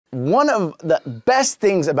One of the best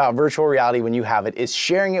things about virtual reality when you have it is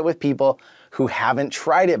sharing it with people who haven't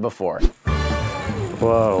tried it before.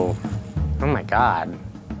 Whoa. Oh my God.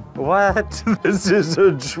 What? This is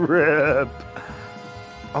a trip.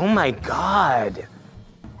 Oh my God.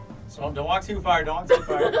 So don't walk too far, don't walk too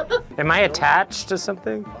far. Am I attached to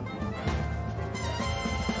something?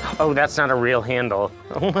 Oh, that's not a real handle.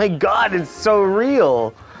 Oh my God, it's so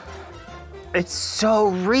real. It's so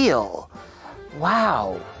real.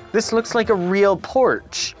 Wow. This looks like a real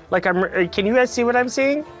porch. Like can you guys see what I'm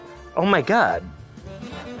seeing? Oh my God.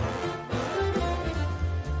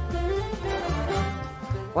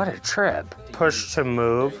 What a trip. Push to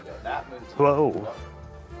move. Whoa.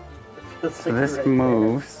 So this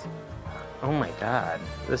moves. Oh my God,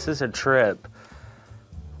 this is a trip.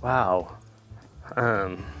 Wow.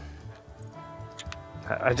 I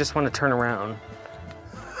just want to turn around.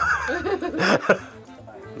 Oh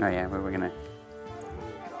yeah, where are we gonna?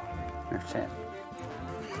 Oh shit.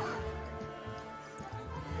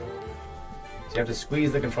 So you have to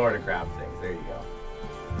squeeze the controller to grab things. There you go.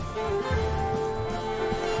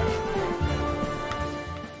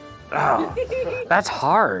 Oh, that's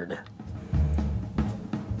hard.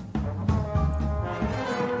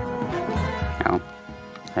 Oh,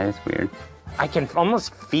 that is weird. I can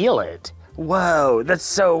almost feel it. Whoa, that's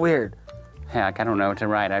so weird. Heck, I don't know what to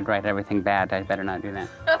write. I'd write everything bad. I better not do that.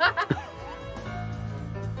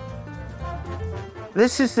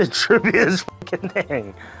 This is the trippiest fucking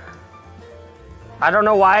thing. I don't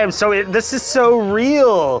know why I'm so, this is so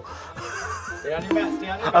real. Stay on your mat, stay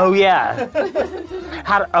on your mat. Oh yeah.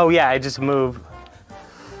 Oh yeah, I just move.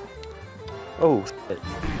 Oh shit.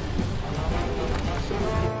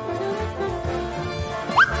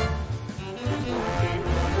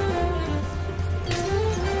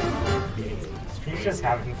 He's just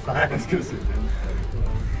having fun.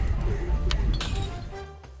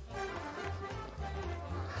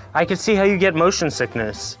 I can see how you get motion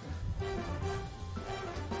sickness.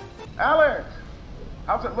 Alex,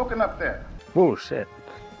 how's it looking up there? Oh shit.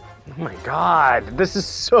 Oh my God, this is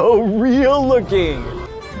so real looking.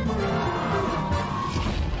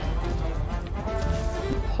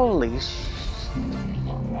 Holy shit.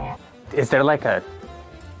 Is there like a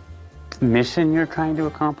mission you're trying to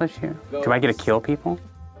accomplish here? Do I get to kill people?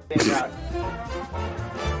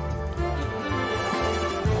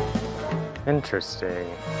 Interesting.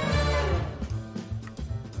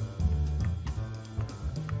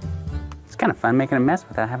 It's kind of fun making a mess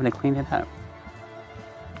without having to clean it up.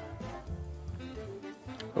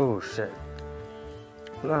 Oh shit.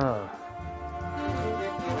 Oh.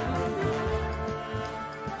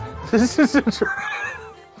 This is a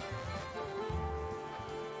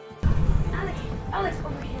Alex,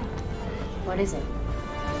 over here. What is it?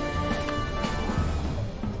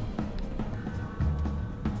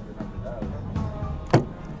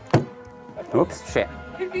 Oops, shit.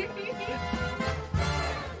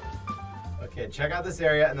 Okay, check out this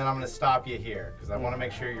area, and then I'm gonna stop you here because I want to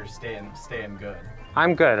make sure you're staying good.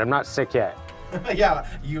 I'm good. I'm not sick yet. Yeah,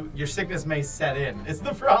 your sickness may set in. It's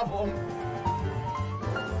the problem.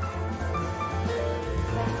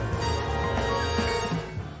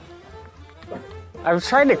 I was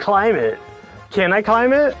trying to climb it. Can I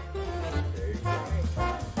climb it?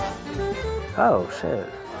 Oh shit.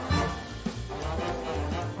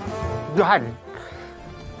 God.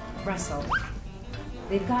 Russell,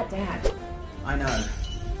 they've got Dad. I know.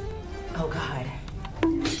 Oh God.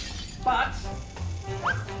 But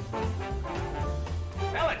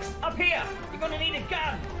Alex, up here! You're gonna need a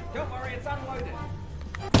gun! Don't worry, it's unloaded.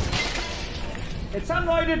 It's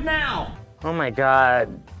unloaded now! Oh my God.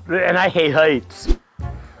 And I hate heights.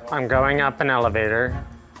 I'm going up an elevator.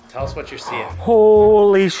 Tell us what you're seeing.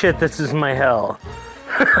 Holy shit, this is my hell.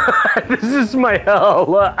 This is my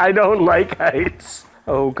hell. I don't like heights.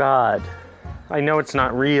 Oh God. I know it's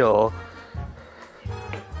not real.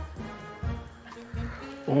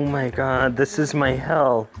 Oh my God, this is my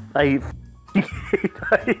hell. I hate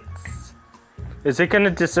heights. Is it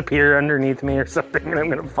gonna disappear underneath me or something and I'm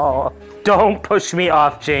gonna fall? Don't push me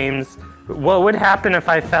off, James. What would happen if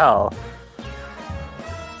I fell?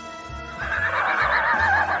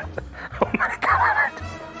 Oh my God.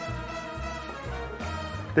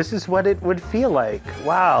 This is what it would feel like.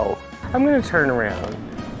 Wow. I'm gonna turn around.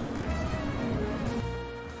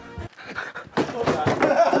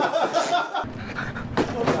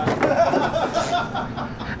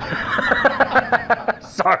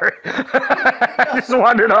 Sorry. I just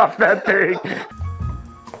wandered off that thing.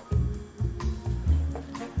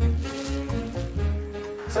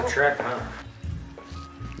 It's a trick, huh?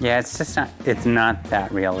 Yeah, it's not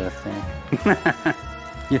that realistic.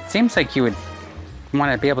 It seems like you would I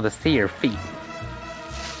want to be able to see your feet. Go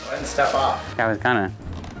ahead and step off. I was kind of...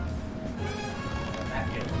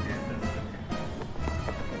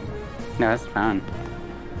 No, that's fun.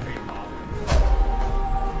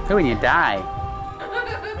 So when you die.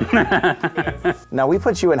 Now, we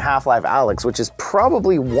put you in Half-Life Alyx, which is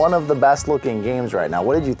probably one of the best looking games right now.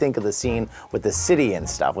 What did you think of the scene with the city and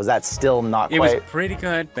stuff? Was that still not quite? It was pretty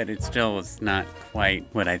good, but it still was not quite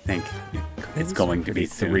what I think it's going to be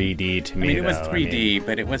soon. 3D to me. I mean, it was 3D,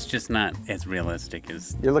 but it was just not as realistic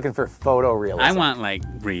as... You're looking for photorealism. I want, like,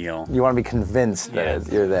 real. You want to be convinced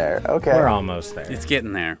that you're there. Okay. We're almost there. It's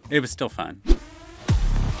getting there. It was still fun.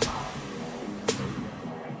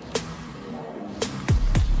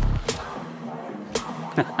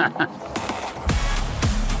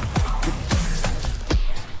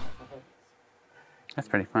 That's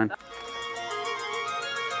pretty fun.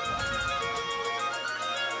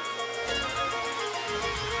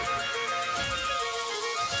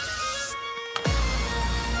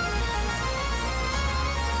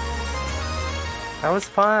 That was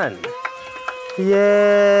fun.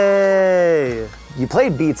 Yay! You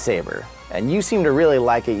played Beat Saber, and you seem to really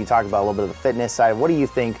like it. You talked about a little bit of the fitness side. What do you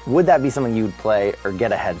think? Would that be something you'd play or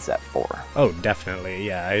get a headset for? Oh, definitely,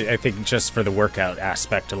 yeah. I think just for the workout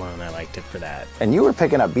aspect alone, I liked it for that. And you were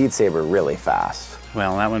picking up Beat Saber really fast.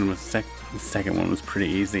 Well, that one was the second one was pretty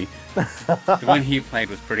easy. The one he played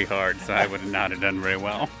was pretty hard, so I would not have done very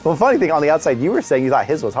well. Well, funny thing, on the outside, you were saying you thought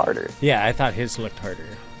his was harder. Yeah, I thought his looked harder.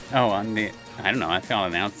 Oh, I don't know, I felt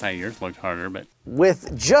on the outside yours looked harder, but...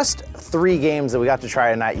 With just 3 games that we got to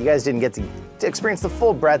try tonight, you guys didn't get to experience the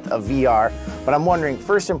full breadth of VR, but I'm wondering,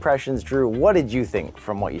 first impressions, Drew, what did you think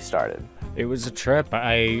from what you started? It was a trip.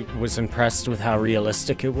 I was impressed with how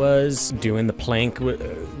realistic it was. Doing the plank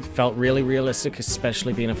felt really realistic,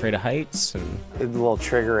 especially being afraid of heights. And... A little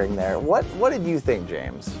triggering there. What did you think,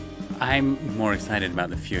 James? I'm more excited about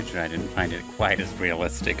the future. I didn't find it quite as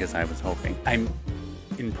realistic as I was hoping. I'm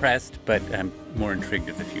impressed, but I'm more intrigued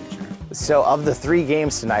at the future. So of the 3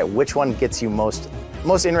 games tonight, which one gets you most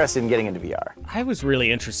interested in getting into VR? I was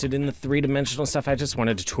really interested in the 3-dimensional stuff. I just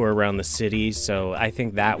wanted to tour around the city, so I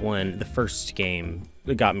think that one, the first game,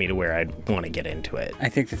 got me to where I'd want to get into it. I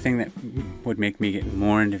think the thing that would make me get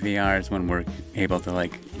more into VR is when we're able to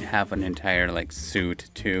like have an entire like suit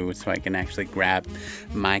too, so I can actually grab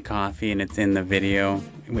my coffee and it's in the video,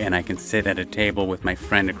 and I can sit at a table with my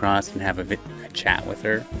friend across and have a chat with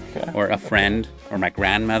her, or a friend, or my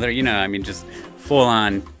grandmother. You know, I mean, just full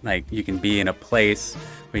on, like you can be in a place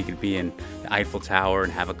where you could be in the Eiffel Tower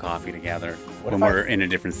and have a coffee together when we're in a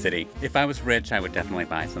different city. If I was rich, I would definitely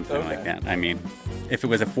buy something like that. I mean, if it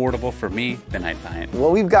was affordable for me, then I'd buy it.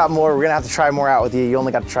 Well, we've got more. We're gonna have to try more out with you. You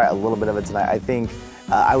only got to try a little bit of it tonight. I think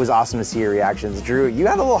it was awesome to see your reactions. Drew, you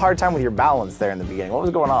had a little hard time with your balance there in the beginning. What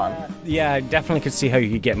was going on? Yeah, I definitely could see how you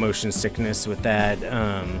could get motion sickness with that.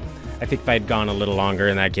 I think if I'd gone a little longer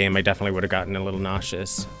in that game, I definitely would have gotten a little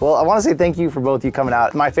nauseous. Well, I want to say thank you for both you coming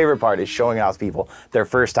out. My favorite part is showing out to people their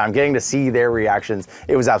first time, getting to see their reactions.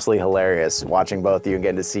 It was absolutely hilarious watching both of you and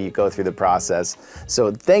getting to see you go through the process.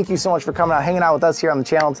 So thank you so much for coming out, hanging out with us here on the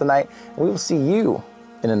channel tonight. And we will see you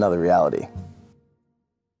in another reality.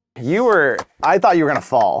 I thought you were gonna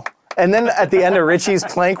fall. And then at the end of Richie's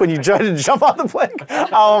plank, when you tried to jump off the plank,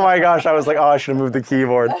 oh my gosh, I was like, oh, I should have moved the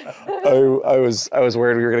keyboard. I was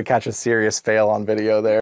worried we were gonna catch a serious fail on video there.